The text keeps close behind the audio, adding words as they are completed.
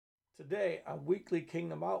Today on Weekly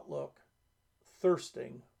Kingdom Outlook,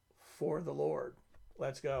 thirsting for the Lord.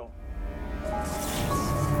 Let's go.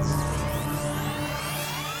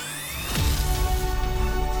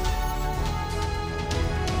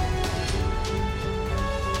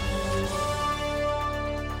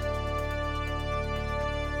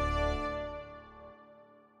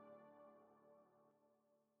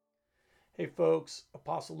 Hey folks,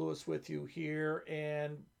 Apostle Lewis with you here,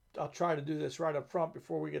 and I'll try to do this right up front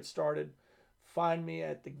before we get started. Find me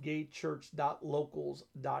at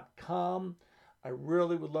thegatechurch.locals.com. I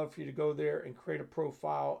really would love for you to go there and create a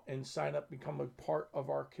profile and sign up, become a part of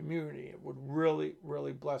our community. It would really,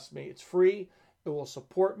 really bless me. It's free. It will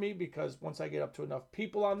support me because once I get up to enough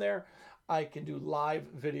people on there, I can do live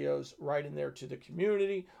videos right in there to the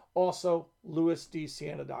community. Also,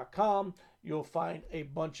 lewisdsiena.com. You'll find a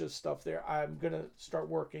bunch of stuff there. I'm going to start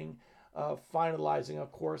working, finalizing a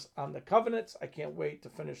course on the covenants. I can't wait to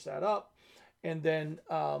finish that up. And then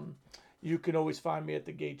you can always find me at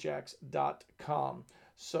thegatejacks.com.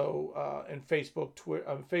 So, and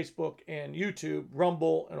Facebook and YouTube,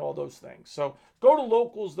 Rumble, and all those things. So go to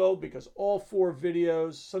Locals, though, because all 4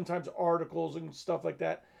 videos, sometimes articles and stuff like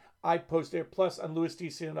that, I post there, plus on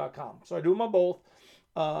lewisdsiena.com. So I do them on both.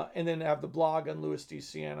 And then have the blog on Louis D.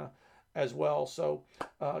 Siena as well. So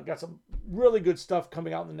got some really good stuff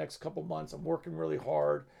coming out in the next couple months. I'm working really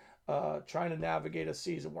hard, trying to navigate a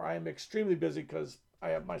season where I am extremely busy because I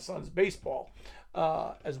have my son's baseball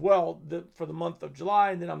as well for the month of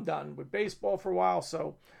July, and then I'm done with baseball for a while.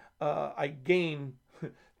 So I gain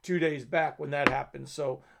 2 days back when that happens.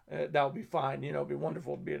 So that'll be fine. It'll be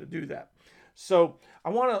wonderful to be able to do that. So I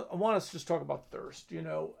want us to just talk about thirst.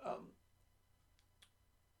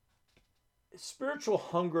 Spiritual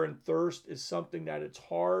hunger and thirst is something that it's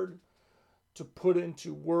hard to put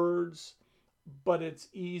into words, but it's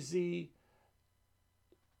easy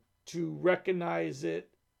to recognize it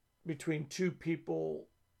between two people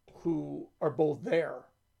who are both there.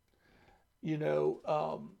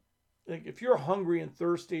 Like if you're hungry and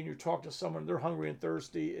thirsty and you talk to someone, they're hungry and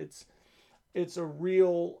thirsty, it's a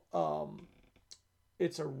real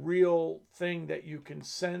thing that you can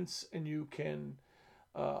sense and you can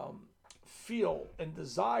feel and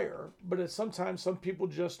desire, but it's sometimes some people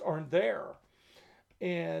just aren't there.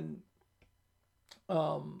 And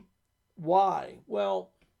why? Well,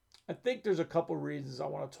 I think there's a couple reasons I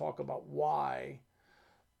want to talk about why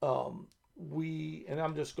and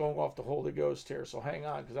I'm just going off the Holy Ghost here, so hang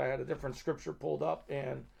on, because I had a different scripture pulled up,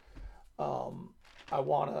 and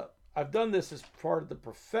I've done this as part of the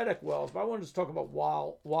prophetic wells, but I want to just talk about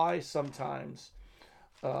why sometimes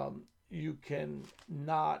you can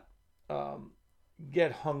not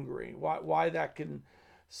get hungry. Why that can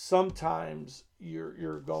sometimes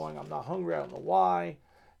you're going, I'm not hungry, I don't know why,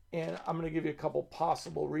 and I'm going to give you a couple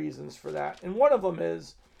possible reasons for that. And one of them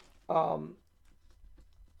is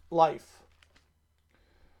life.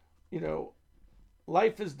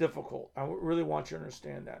 Life is difficult. I really want you to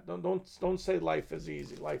understand that. Don't say life is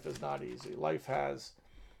easy. Life is not easy. Life has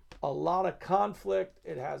a lot of conflict.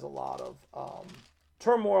 It has a lot of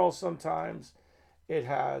turmoil sometimes. It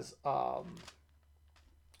has a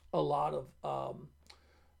lot of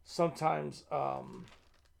sometimes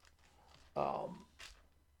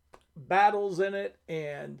battles in it,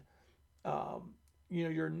 and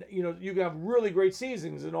you can have really great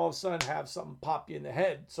seasons, and all of a sudden have something pop you in the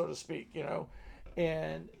head, so to speak,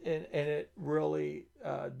 and it really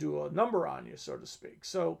do a number on you, so to speak.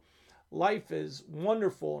 So life is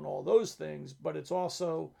wonderful and all those things, but it's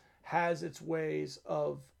also has its ways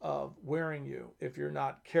of wearing you if you're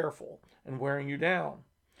not careful, and wearing you down.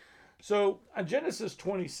 So on Genesis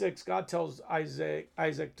 26, God tells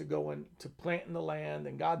Isaac to go and to plant in the land,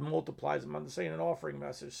 and God multiplies them. I'm saying an offering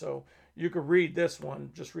message, so you could read this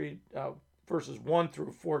one. Just read verses 1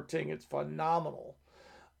 through 14. It's phenomenal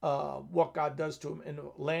what God does to him in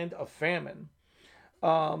a land of famine.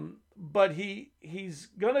 But he's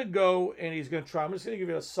going to go and he's going to try. I'm just going to give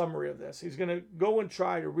you a summary of this. He's going to go and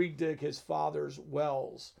try to redig his father's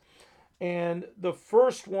wells. And the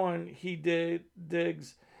first one he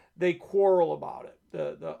digs, they quarrel about it.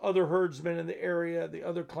 The other herdsmen in the area, the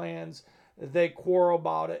other clans, they quarrel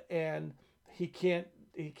about it, and he can't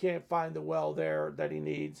find the well there that he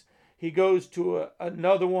needs. He goes to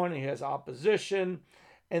another one, he has opposition,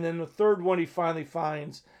 and then the third one he finally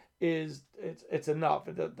finds is it's enough.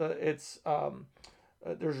 There's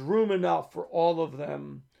room enough for all of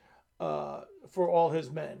them, for all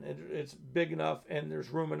his men. It's big enough, and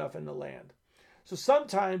there's room enough in the land. So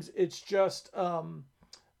sometimes it's just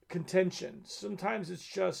contention. Sometimes it's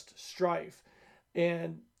just strife.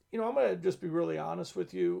 And I'm going to just be really honest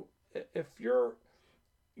with you. If you're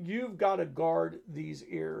you've got to guard these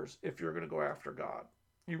ears if you're going to go after God.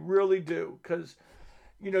 You really do, because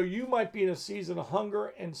you might be in a season of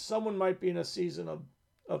hunger, and someone might be in a season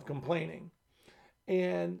of complaining,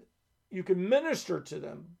 and you can minister to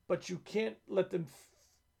them, but you can't let them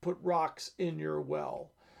put rocks in your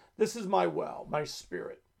well. This is my well, my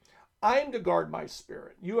spirit. I am to guard my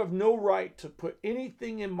spirit. You have no right to put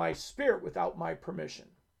anything in my spirit without my permission.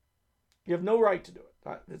 You have no right to do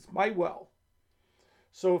it. It's my well.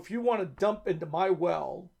 So if you want to dump into my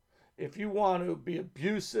well, if you want to be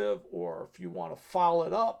abusive, or if you want to foul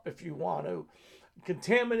it up, if you want to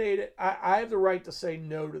contaminate it, I have the right to say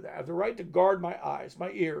no to that. I have the right to guard my eyes, my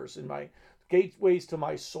ears, and my gateways to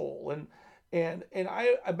my soul. And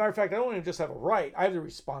I, as a matter of fact, I don't even just have a right, I have the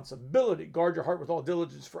responsibility. Guard your heart with all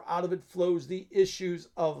diligence, for out of it flows the issues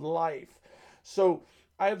of life. So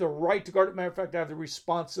I have the right to guard it. Matter of fact, I have the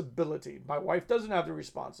responsibility. My wife doesn't have the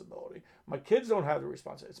responsibility. My kids don't have the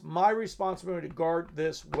responsibility. It's my responsibility to guard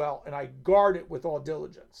this well, and I guard it with all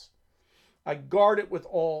diligence. I guard it with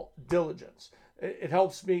all diligence. It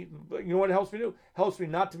helps me. You know what it helps me do? It helps me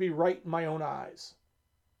not to be right in my own eyes.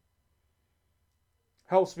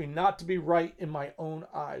 Helps me not to be right in my own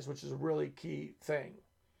eyes, which is a really key thing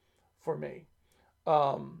for me.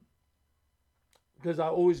 Because I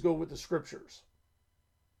always go with the scriptures.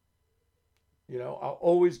 I'll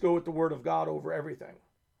always go with the word of God over everything.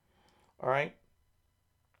 All right.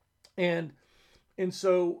 And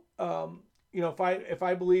so, if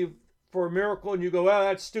I believe for a miracle and you go, well,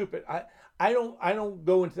 that's stupid. I don't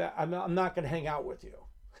go into that. I'm not going to hang out with you.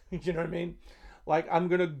 You know what I mean? Like, I'm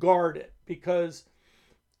going to guard it, because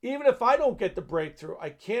even if I don't get the breakthrough, I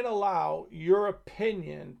can't allow your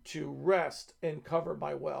opinion to rest and cover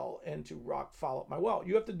my well and to foul up my well.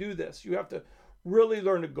 You have to do this. You have to really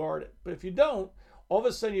learn to guard it. But if you don't, all of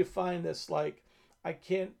a sudden you find this, like, I'm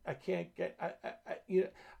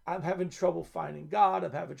having trouble finding God.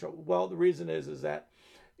 I'm having trouble. Well, the reason is that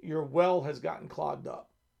your well has gotten clogged up.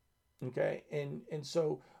 Okay. And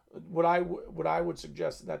so what I would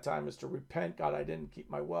suggest at that time is to repent. God, I didn't keep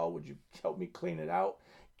my well. Would you help me clean it out?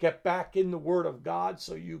 Get back in the word of God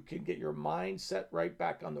so you can get your mind set right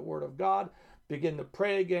back on the word of God. Begin to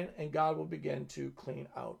pray again, and God will begin to clean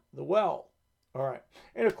out the well. All right.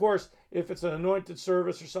 And of course, if it's an anointed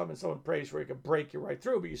service or something, someone prays where you can break you right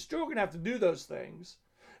through, but you're still going to have to do those things.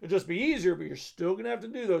 It'll just be easier, but you're still going to have to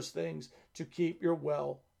do those things to keep your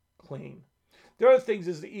well clean. The other things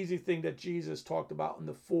is the easy thing that Jesus talked about in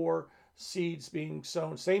the 4 seeds being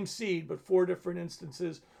sown. Same seed, but 4 different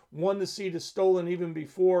instances. One, the seed is stolen even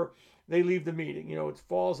before they leave the meeting. It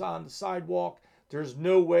falls on the sidewalk. There's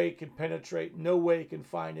no way it can penetrate, no way it can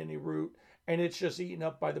find any root. And it's just eaten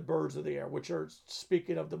up by the birds of the air, which are,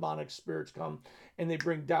 speaking of demonic spirits, come and they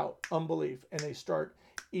bring doubt, unbelief, and they start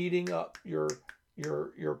eating up your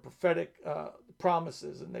prophetic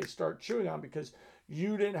promises, and they start chewing on, because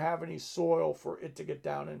you didn't have any soil for it to get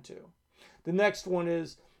down into. The next one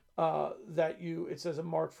is it says in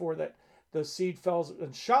Mark 4 that the seed falls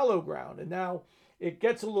in shallow ground, and now it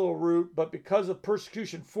gets a little root, but because of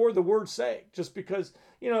persecution for the word's sake, just because,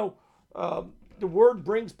 the word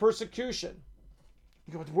brings persecution.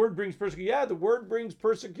 The word brings persecution. Yeah, the word brings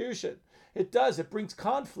persecution. It does. It brings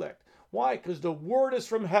conflict. Why? Because the word is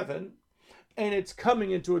from heaven, and it's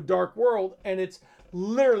coming into a dark world, and it's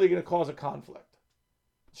literally going to cause a conflict.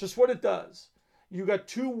 It's just what it does. You got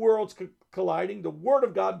 2 worlds colliding. The word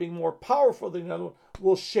of God, being more powerful than the other one,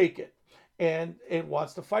 will shake it. And it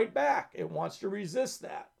wants to fight back. It wants to resist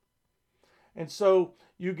that. And so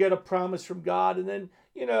you get a promise from God, and then,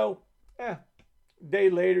 day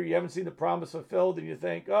later, you haven't seen the promise fulfilled, and you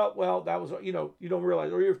think, oh, well, that was, you don't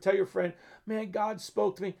realize. Or you tell your friend, man, God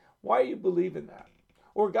spoke to me. Why are you believing that?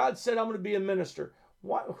 Or God said, I'm going to be a minister.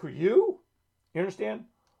 What? Who, you? You understand?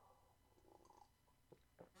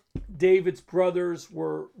 David's brothers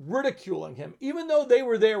were ridiculing him. Even though they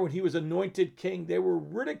were there when he was anointed king, they were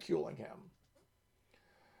ridiculing him.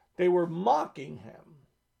 They were mocking him.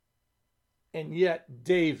 And yet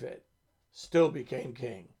David still became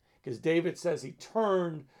king. Because David says he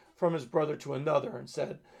turned from his brother to another and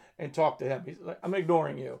said, and talked to him. He's like, I'm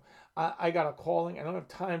ignoring you. I got a calling. I don't have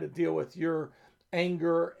time to deal with your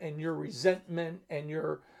anger and your resentment and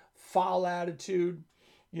your foul attitude.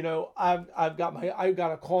 I've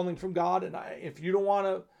got a calling from God, and if you don't want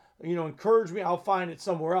to, encourage me, I'll find it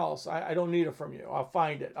somewhere else. I don't need it from you. I'll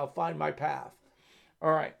find it. I'll find my path.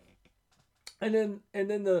 All right. And then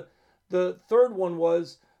the third one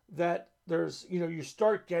was that there's, you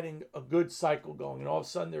start getting a good cycle going, and all of a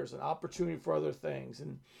sudden there's an opportunity for other things,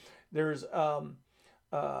 and there's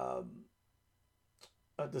a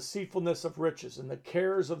deceitfulness of riches and the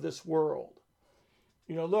cares of this world.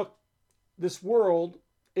 Look, this world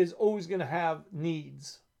is always going to have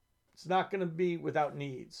needs. It's not going to be without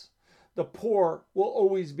needs. The poor will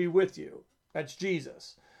always be with you. That's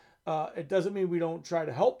Jesus. It doesn't mean we don't try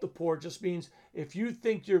to help the poor. It just means if you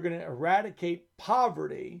think you're going to eradicate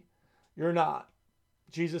poverty, you're not.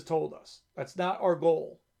 Jesus told us that's not our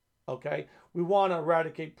goal. Okay? We want to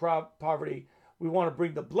eradicate poverty. We want to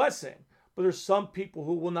bring the blessing. But there's some people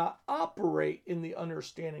who will not operate in the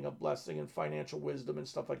understanding of blessing and financial wisdom and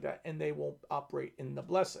stuff like that, and they won't operate in the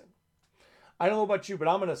blessing. I don't know about you, but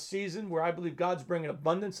I'm in a season where I believe God's bringing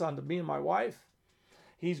abundance onto me and my wife.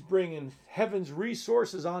 He's bringing heaven's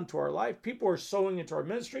resources onto our life. People are sowing into our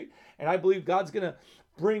ministry, and I believe God's going to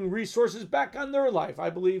bring resources back on their life. I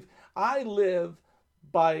believe I live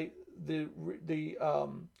by the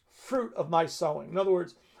fruit of my sowing. In other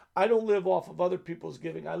words, I don't live off of other people's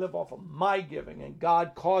giving. I live off of my giving, and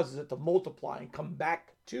God causes it to multiply and come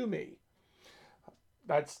back to me.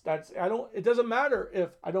 It doesn't matter if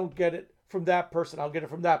I don't get it from that person. I'll get it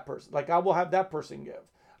from that person. Like I will have that person give.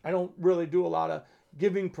 I don't really do a lot of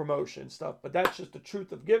giving promotion stuff, but that's just the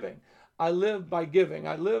truth of giving. I live by giving.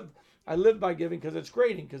 I live by giving because it's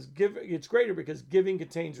greater. It's greater because giving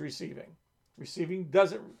contains receiving. Receiving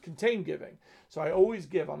doesn't contain giving. So I always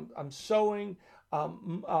give. I'm sowing.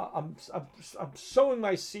 I'm sowing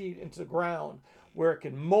my seed into the ground where it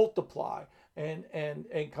can multiply and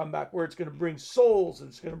come back, where it's going to bring souls and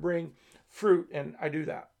it's going to bring fruit, and I do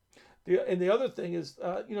that. The other thing is,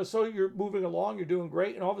 so you're moving along, you're doing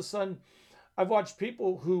great, and all of a sudden, I've watched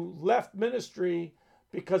people who left ministry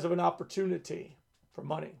because of an opportunity for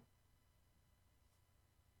money.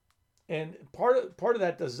 And part of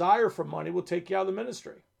that desire for money will take you out of the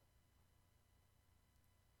ministry.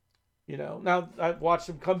 Now I've watched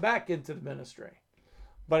them come back into the ministry,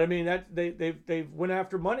 but I mean that they went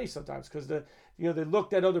after money sometimes because they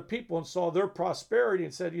looked at other people and saw their prosperity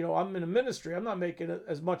and said, I'm in a ministry, I'm not making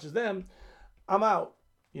as much as them, I'm out.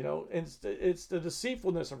 And it's the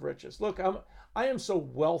deceitfulness of riches. Look, I am so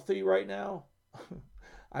wealthy right now.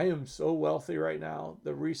 I am so wealthy right now.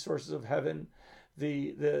 The resources of heaven,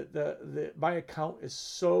 my account is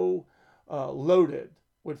so loaded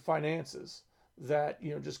with finances that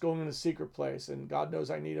just going in a secret place, and God knows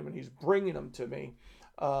I need them, and He's bringing them to me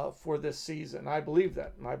for this season. I believe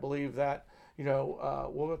that, and I believe that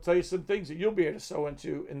we'll tell you some things that you'll be able to sow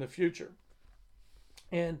into in the future.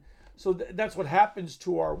 And so that's what happens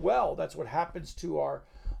to our well. That's what happens to our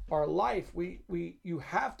life. You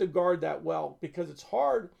have to guard that well because it's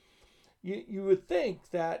hard. You would think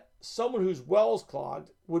that someone whose well's clogged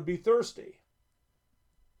would be thirsty.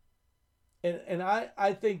 And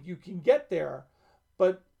I think you can get there,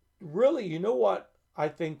 but really, you know what I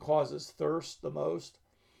think causes thirst the most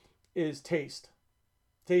is taste.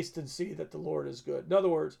 Taste and see that the Lord is good. In other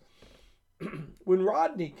words, when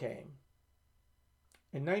Rodney came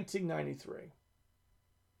in 1993,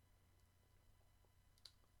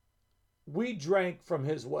 we drank from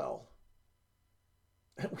his well.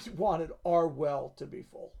 And we wanted our well to be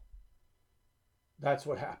full. That's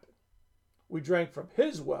what happened. We drank from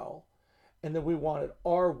his well, and then we wanted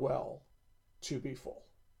our well to be full.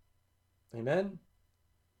 Amen?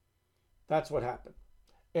 That's what happened.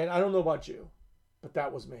 And I don't know about you, but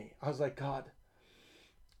that was me. I was like, God,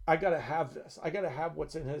 I got to have this. I got to have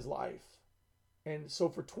what's in his life. And so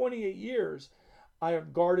for 28 years, I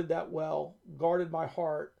have guarded that well, guarded my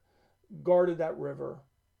heart, guarded that river.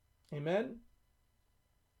 Amen?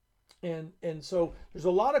 And so there's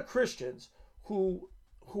a lot of Christians who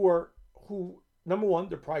number one,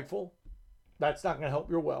 they're prideful. That's not going to help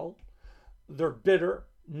your well. They're bitter,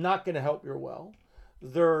 not going to help your well.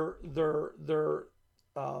 They're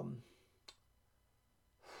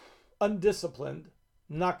undisciplined,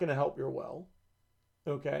 not going to help your well.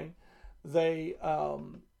 Okay? They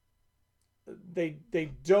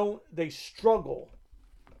struggle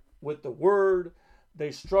with the word.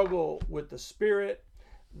 They struggle with the spirit.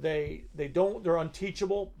 They're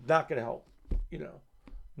unteachable. Not going to help.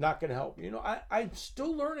 Not going to help. I'm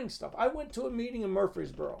still learning stuff. I went to a meeting in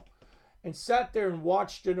Murfreesboro and sat there and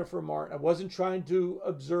watched Jennifer Martin. I wasn't trying to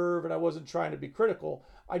observe and I wasn't trying to be critical.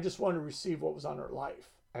 I just wanted to receive what was on her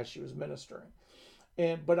life as she was ministering.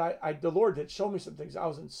 But the Lord did show me some things. I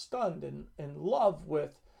was stunned and in love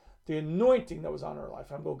with the anointing that was on her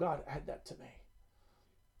life. I'm going, God, add that to me.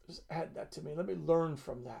 Just add that to me. Let me learn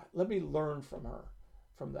from that. Let me learn from her,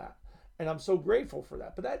 from that. And I'm so grateful for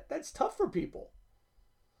that. But that's tough for people.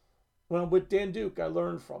 When I'm with Dan Duke, I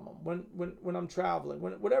learn from him. When I'm traveling,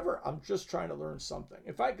 whatever, I'm just trying to learn something.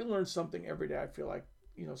 If I can learn something every day, I feel like,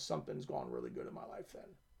 something's gone really good in my life then.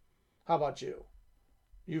 How about you?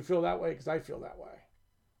 You feel that way? Because I feel that way.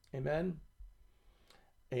 Amen?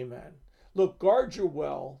 Amen. Look, guard your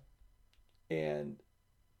well and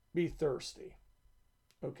be thirsty.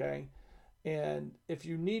 Okay? And if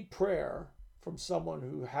you need prayer from someone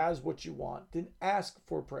who has what you want, then ask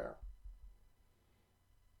for prayer.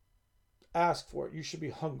 Ask for it. You should be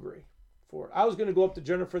hungry for it. I was going to go up to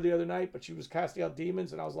Jennifer the other night, but she was casting out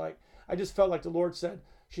demons, and I was like, I just felt like the Lord said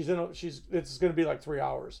it's going to be like 3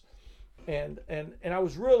 hours, and I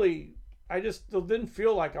was really, I just didn't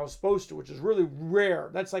feel like I was supposed to, which is really rare.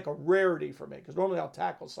 That's like a rarity for me, because normally I'll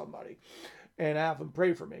tackle somebody and have them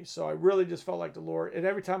pray for me. So I really just felt like the Lord, and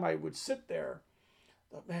every time I would sit there,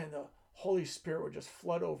 the Holy Spirit would just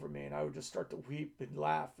flood over me, and I would just start to weep and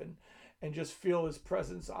laugh and just feel His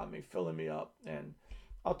presence on me, filling me up. And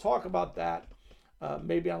I'll talk about that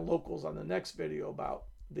maybe on Locals on the next video, about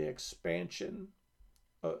the expansion.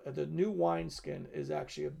 The new wineskin is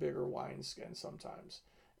actually a bigger wineskin sometimes,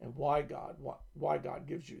 and why God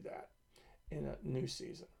gives you that in a new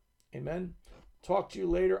season. Amen. Talk to you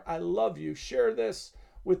later. I love you. Share this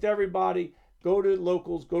with everybody. Go to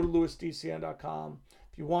Locals. Go to lewisdcn.com.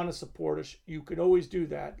 If you want to support us, you can always do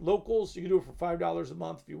that. Locals, you can do it for $5 a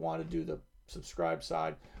month if you want to do the subscribe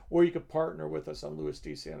side, or you can partner with us on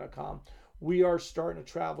lewisdcn.com. We are starting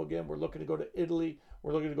to travel again. We're looking to go to Italy.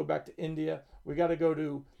 We're looking to go back to India. We got to go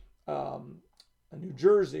to New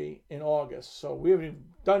Jersey in August. So we haven't even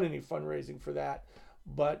done any fundraising for that,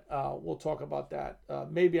 but we'll talk about that.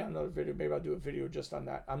 Maybe on another video. Maybe I'll do a video just on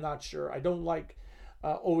that. I'm not sure. I don't like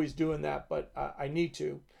always doing that, but I need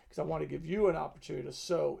to, because I want to give you an opportunity to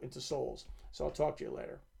sow into souls. So I'll talk to you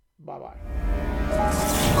later. Bye-bye.